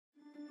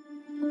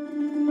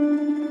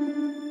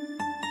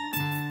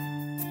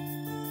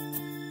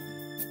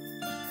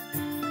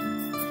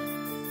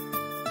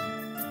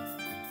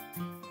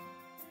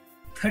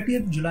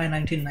30th July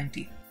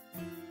 1990.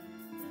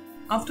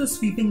 After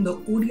sweeping the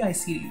ODI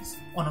series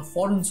on a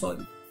foreign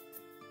soil,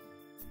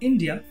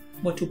 India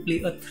were to play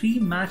a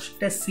 3-match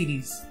test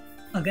series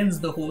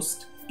against the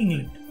host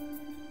England.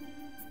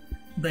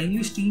 The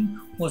English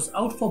team was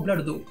out for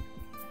blood though,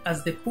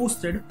 as they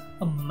posted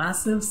a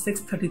massive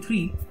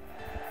 633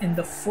 in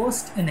the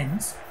first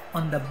innings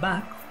on the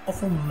back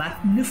of a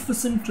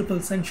magnificent triple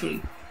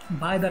century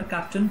by their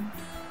captain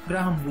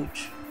Graham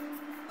Gooch.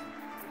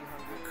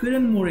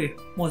 Kiran Murray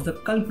was the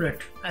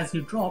culprit as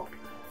he dropped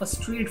a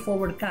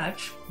straightforward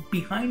catch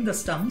behind the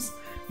stumps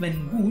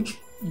when Gooch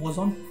was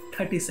on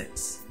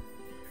 36.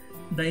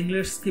 The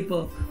English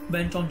skipper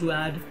went on to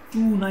add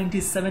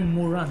 297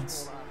 more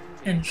runs,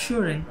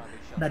 ensuring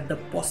that the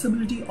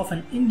possibility of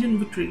an Indian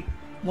victory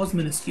was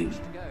minuscule.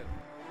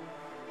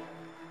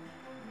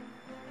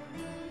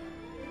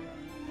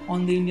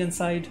 On the Indian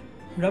side,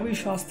 Ravi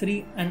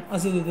Shastri and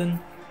Azharuddin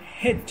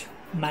hit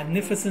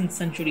magnificent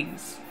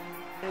centuries.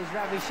 There's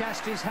Ravi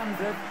Shastri's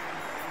 100.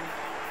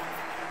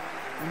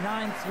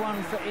 9th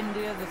one for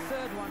India, the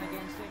 3rd one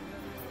against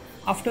England.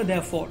 After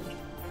their fall,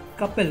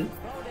 Kapil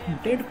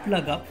did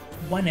plug up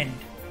one end,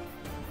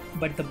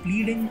 but the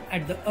bleeding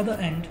at the other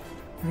end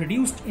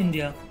reduced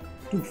India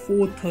to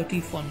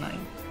 430 for 9.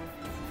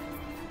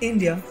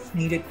 India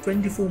needed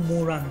 24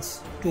 more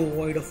runs to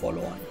avoid a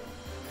follow-on.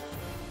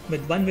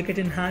 With 1 wicket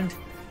in hand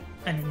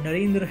and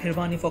Narendra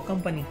Hirvani for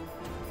company,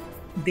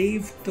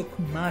 Dev took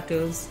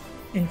matters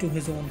into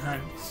his own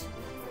hands.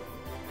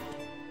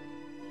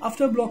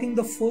 After blocking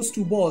the first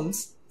 2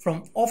 balls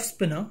from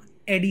off-spinner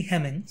Eddie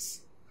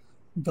Hemmings,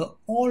 the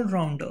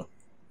all-rounder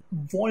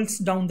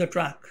waltzed down the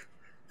track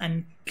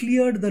and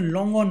cleared the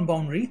long-on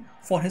boundary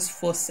for his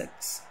first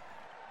 6.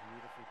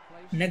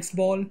 Next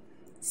ball,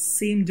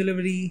 same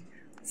delivery,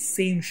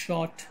 same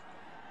shot,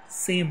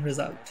 same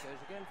result.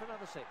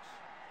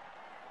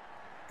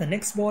 The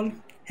next ball,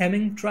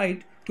 Hemming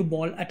tried to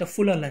ball at a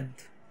fuller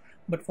length,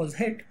 but was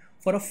hit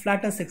for a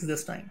flatter 6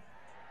 this time.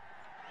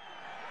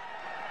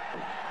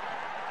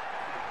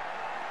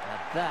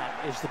 That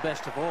is the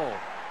best of all.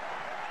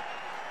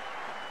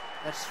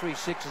 That's 3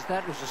 sixes.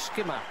 That was a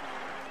skimmer.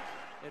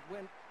 It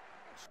went.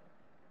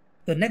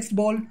 The next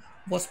ball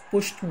was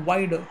pushed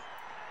wider,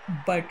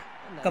 but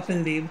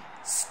Kapil Dev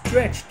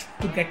stretched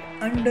to get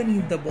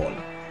underneath the ball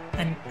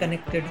and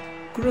connected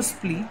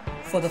crisply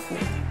for the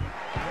 4th.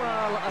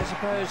 Well, I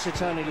suppose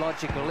it's only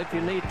logical. If you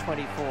need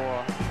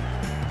 24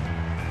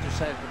 to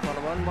save the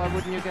followon, why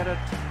wouldn't you get it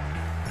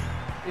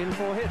in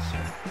 4 hits?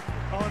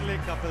 Only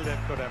Kapil Dev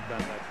could have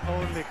done that.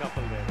 Only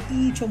Kapil Dev.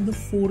 Each of the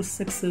 4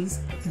 sixes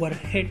were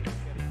hit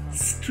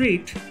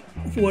straight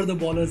over the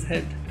bowler's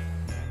head,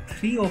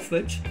 3 of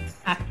which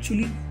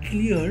actually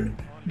cleared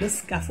the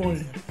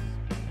scaffolding.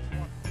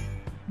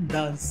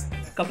 Thus,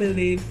 Kapil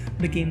Dev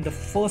became the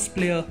first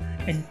player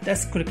in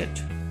Test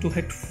cricket to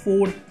hit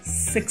 4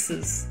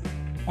 sixes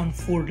on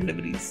 4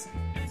 deliveries.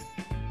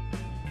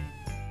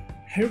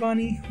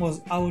 Hirvani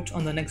was out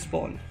on the next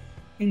ball.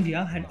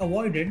 India had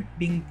avoided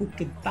being put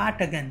to bat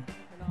again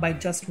by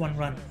just 1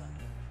 run.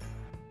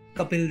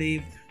 Kapil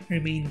Dev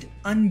remained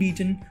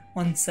unbeaten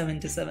on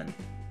 77.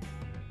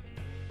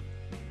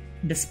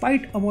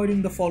 Despite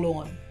avoiding the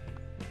follow-on,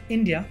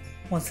 India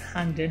was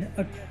handed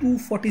a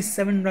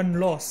 247-run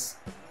loss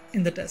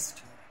in the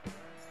test.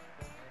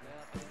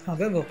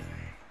 However,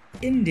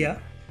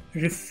 India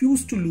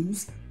refused to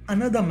lose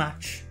another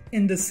match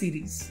in this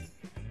series,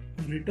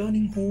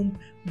 returning home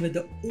with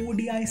the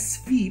ODI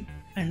sweep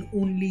and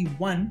only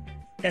 1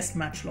 test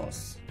match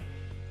loss.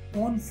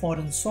 On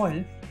foreign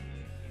soil,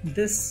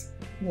 this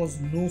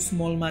was no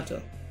small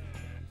matter.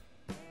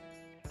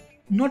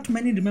 Not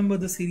many remember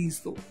the series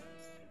though.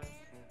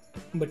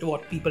 But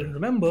what people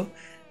remember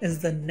is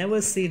the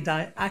never say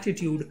die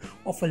attitude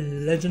of a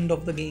legend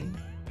of the game.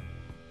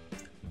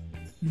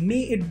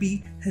 May it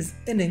be his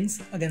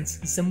innings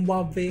against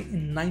Zimbabwe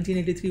in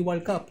 1983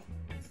 World Cup,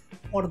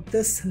 or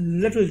this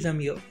little gem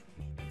here.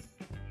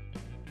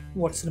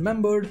 What's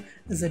remembered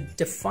is a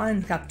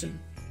defiant captain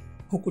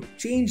who could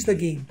change the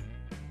game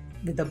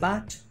with a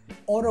bat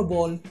or a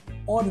ball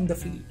or in the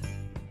field.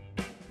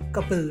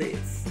 Kapil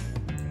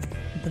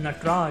Dev, the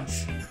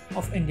Natraj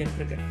of Indian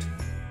cricket.